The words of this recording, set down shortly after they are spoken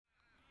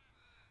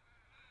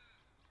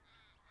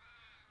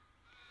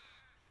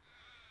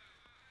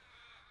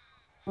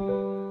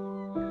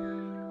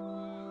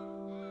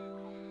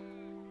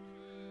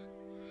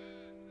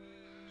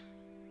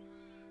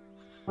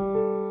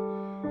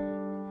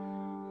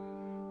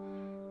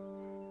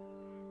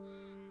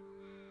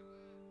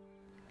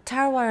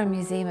TarraWarra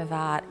Museum of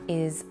Art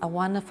is a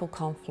wonderful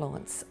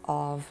confluence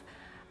of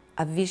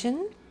a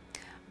vision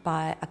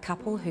by a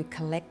couple who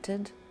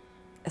collected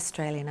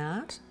Australian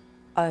art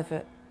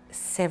over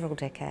several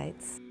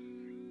decades.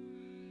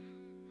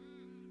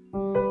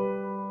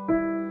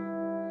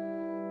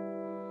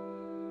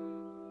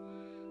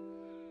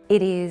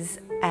 It is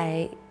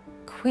a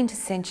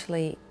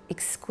quintessentially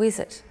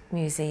exquisite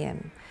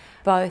museum,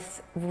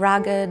 both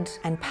rugged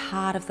and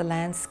part of the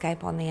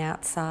landscape on the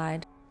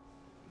outside,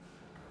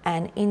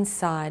 and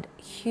inside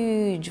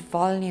huge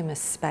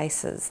voluminous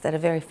spaces that are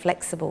very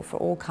flexible for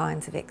all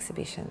kinds of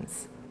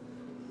exhibitions.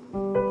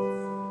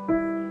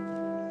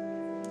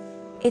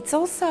 It's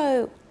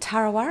also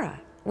TarraWarra,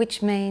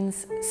 which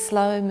means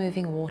slow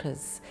moving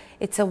waters.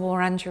 It's a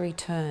Wurundjeri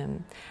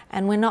term,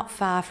 and we're not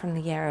far from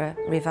the Yarra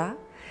River.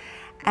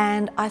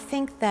 And I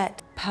think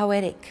that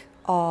poetic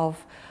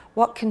of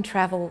what can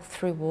travel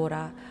through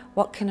water,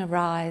 what can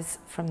arise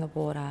from the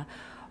water,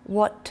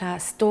 what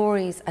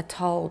stories are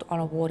told on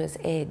a water's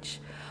edge,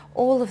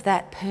 all of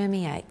that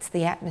permeates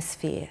the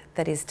atmosphere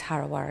that is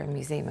TarraWarra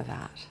Museum of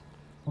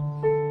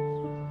Art.